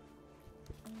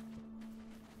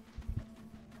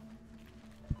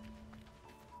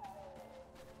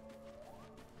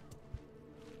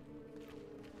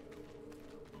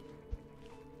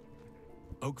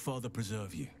 Oakfather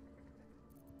preserve you.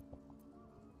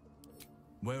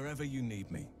 Wherever you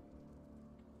need me.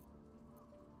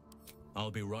 I'll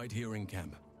be right here in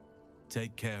camp.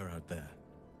 Take care out there.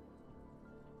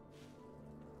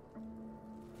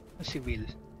 Si Will.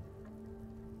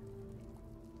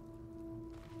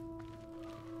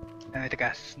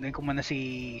 Teka, sunduin ko muna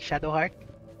si Shadowheart.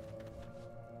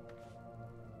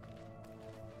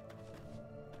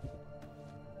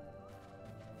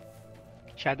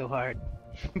 Shadowheart.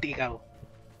 Hindi ikaw.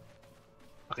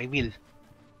 Okay, Will.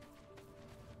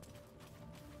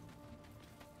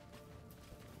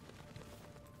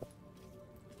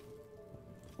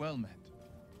 Well met.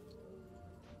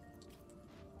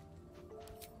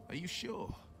 Are you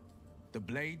sure? The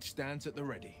blade stands at the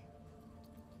ready.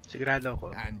 Sigurado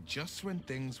ako. And just when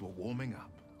things were warming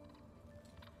up.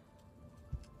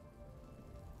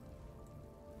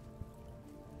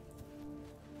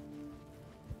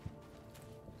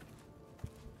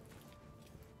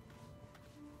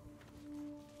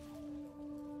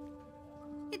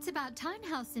 It's about time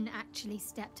Halcyon actually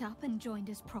stepped up and joined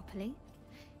us properly.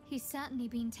 He's certainly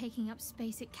been taking up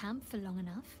space at camp for long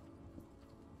enough.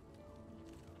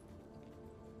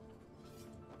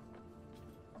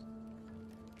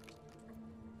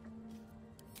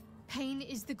 Pain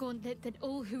is the gauntlet that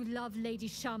all who love Lady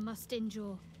Shah must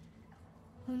endure.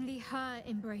 Only her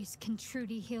embrace can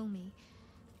truly heal me.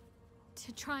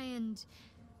 To try and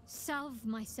salve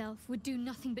myself would do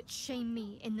nothing but shame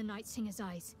me in the Night Singer's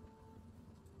eyes.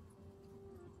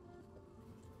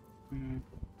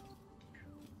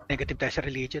 Negative tayo sa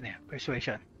religion eh.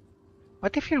 Persuasion.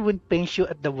 What if your wound pains you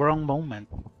at the wrong moment?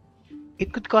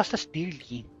 It could cost us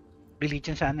dearly.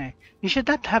 Religion sana eh. You should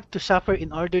not have to suffer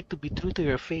in order to be true to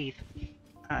your faith.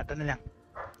 Ito na lang.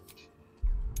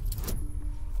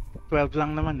 12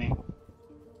 lang naman eh.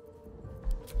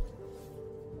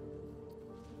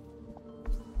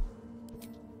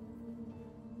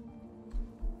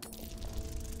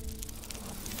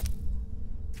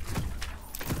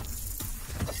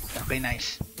 Okay,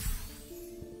 nice.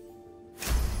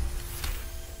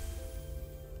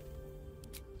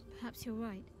 Perhaps you're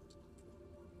right.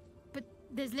 But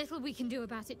There's little we can do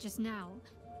about it just now.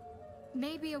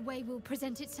 Maybe a way will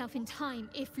present itself in time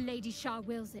if Lady Shah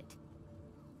wills it.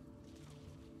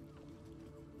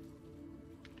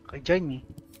 Okay, join me.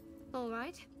 All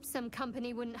right. Some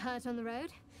company wouldn't hurt on the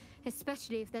road,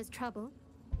 especially if there's trouble.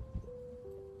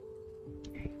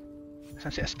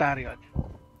 Saan si Astarion?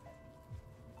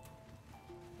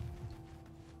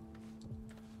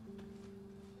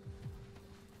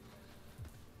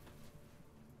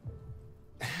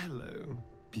 Hello,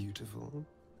 beautiful.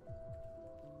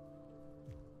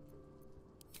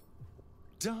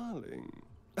 Darling,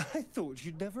 I thought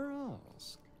you'd never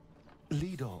ask.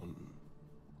 Lead on.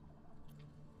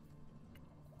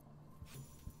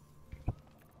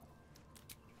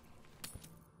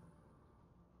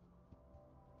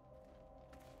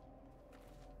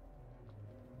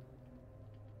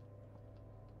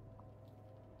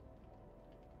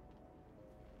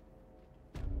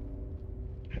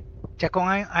 Check ko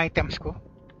nga yung items ko.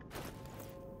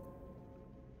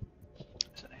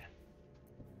 Saan na yan?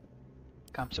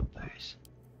 Camp supplies.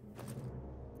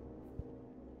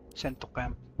 Send to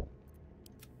camp.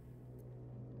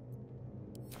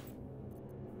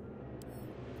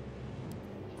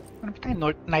 Ano ba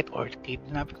tayo? Night Orchid.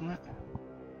 Nabi ko nga.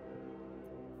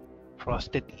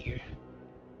 Frosted Ear.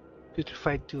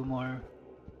 Putrefied Tumor.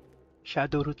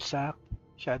 Shadow Root Sack.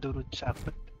 Shadow Root Sack.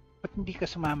 Ba't hindi ka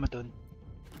sumama dun?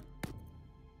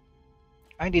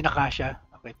 Ay, hindi nakasya.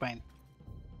 Okay, fine.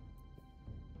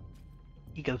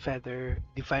 Eagle Feather,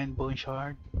 Divine Bone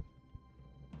Shard,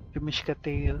 Mishka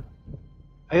Tail.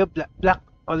 Ayo, Black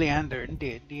Oleander.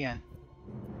 Hindi yan.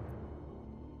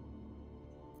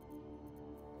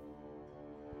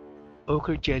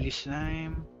 Ochre Jelly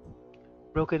Slime,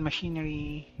 Broken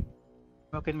Machinery,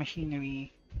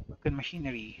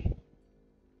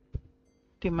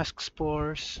 Timask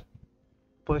Spores,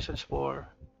 Poison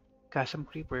Spore, Chasm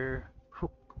Creeper,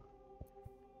 Hook,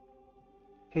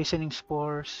 Hastening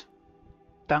Spores,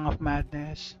 Tongue of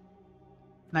Madness,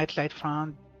 Nightlight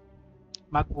Frond,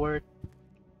 Mugwort,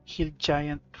 Healed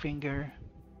Giant Finger,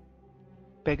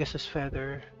 Pegasus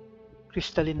Feather,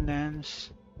 Crystalline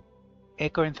Lens,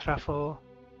 Acorn Truffle,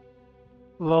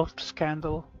 Wolf's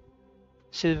Candle,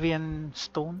 Sylvian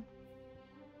Stone,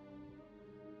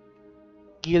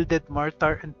 Gilded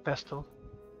Mortar and Pestle,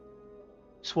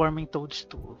 Swarming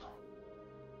Toadstool,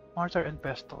 Mortar and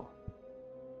Pestle,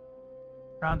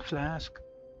 Round Flask,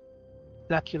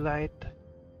 Blaculite,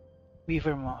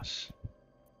 Weaver Moss.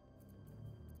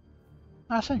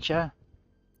 Nasaan siya?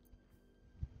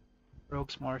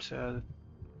 Rogue's Morsel,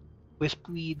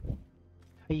 Wispweed,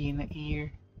 Hyena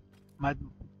Ear, Mad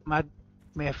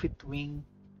Mephit Wing,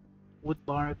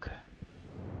 Woodbark,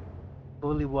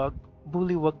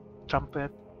 Bullywug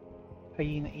Trumpet,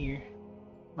 Hyena Ear,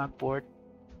 Magport,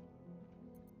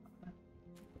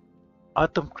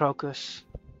 Autumn Crocus,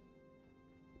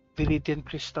 Viridian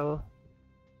Crystal,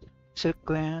 Silk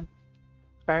Gland,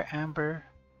 Fire Amber,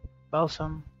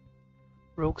 Balsam,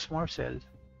 Rogue's Morsel,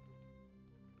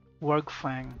 Warg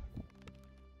Fang,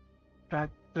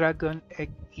 Dragon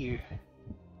Egg Ear,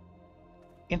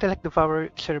 Intellect Devourer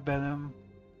Cerebellum,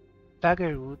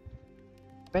 Dagger Root,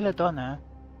 Belladonna,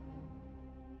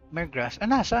 Mergrass. Ah,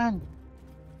 nasaan?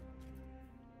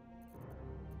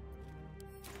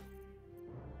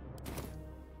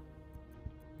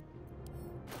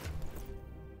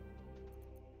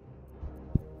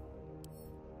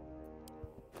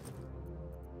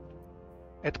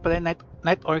 Ito pala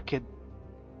Night Orchid,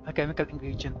 a chemical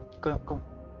ingredient.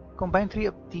 Combine 3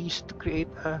 of these to create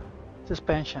a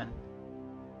suspension.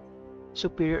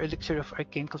 Superior elixir of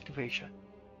arcane cultivation.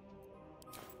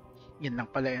 Yan lang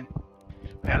pala yun.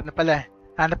 Meron na pala.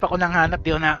 Hanap ako ng hanap,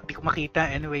 di ko makita.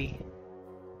 Anyway.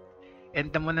 End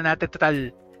na muna natin.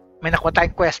 Total, may nakuha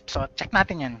tayong quest. So, check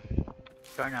natin yan.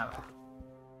 Journal.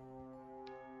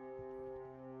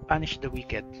 Punish the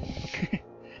wicked.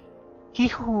 He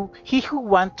who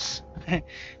wants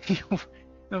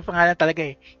yung pangalan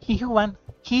talaga eh. He who wants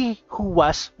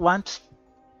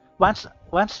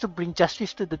to bring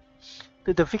justice to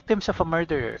the victims of a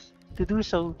murderer. To do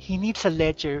so, he needs a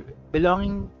ledger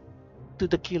belonging to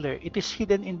the killer. It is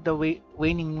hidden in the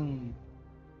waning moon.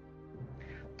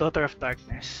 Daughter of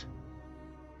Darkness.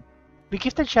 We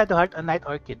gifted Shadowheart a Night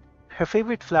Orchid, her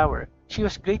favorite flower. She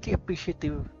was greatly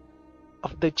appreciative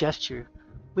of the gesture.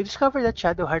 We discovered that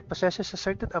Shadowheart possesses a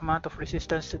certain amount of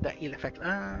resistance to the ill effect.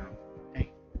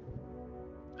 Okay.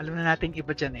 Alam na natin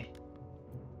iba dyan eh.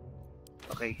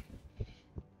 Okay.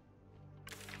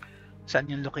 Saan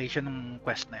yung location ng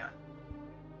quest na yun?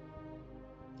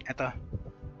 Ito.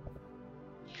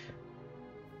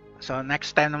 So,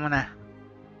 next time na muna.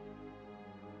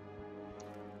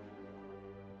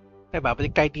 Kaya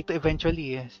babalik tayo dito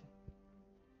eventually eh.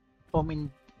 Home in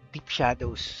Deep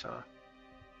Shadows. So,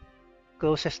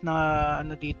 closest na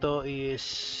ano dito is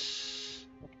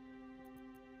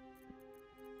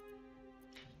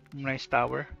Rice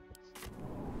Tower.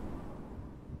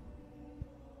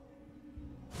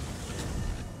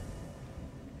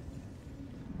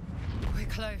 We're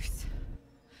close.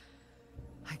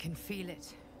 I can feel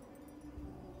it.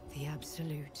 The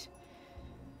Absolute.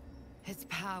 Its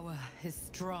power is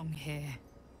strong here.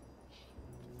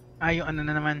 Yung ano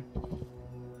na naman.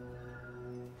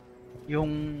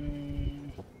 Yung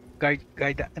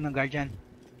guardian.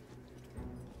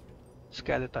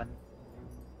 Skeleton.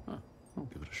 Huh, I'll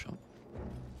give it a shot.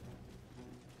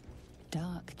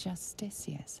 Dark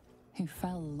Justicius, who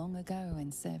fell long ago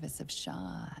in service of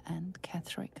Shah and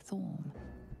Ketheric Thorm.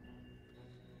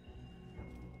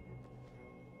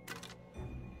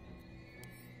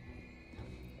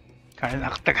 Kaya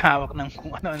nakatagawak ng kung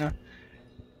ano-ano.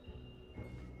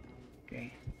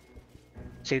 Okay.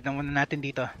 Save na muna natin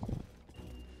dito.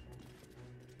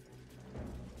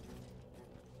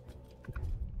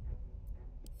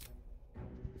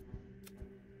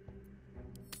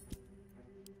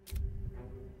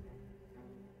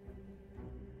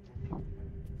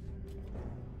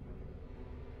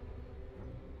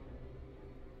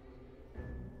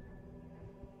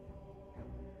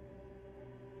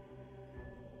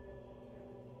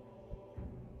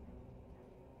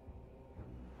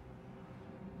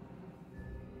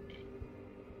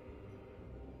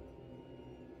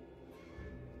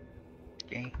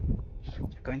 Okay.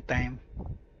 Second time.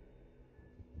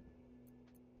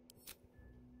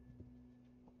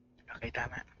 Okay,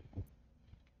 tama.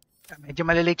 Medyo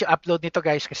malilate yung upload nito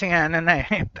guys kasi nga ano na eh.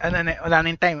 Ano na, wala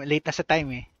na yung time. Late na sa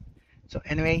time eh. So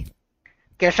anyway,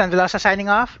 Kirsan Velosa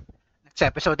signing off. Next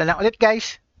episode na lang ulit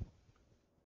guys.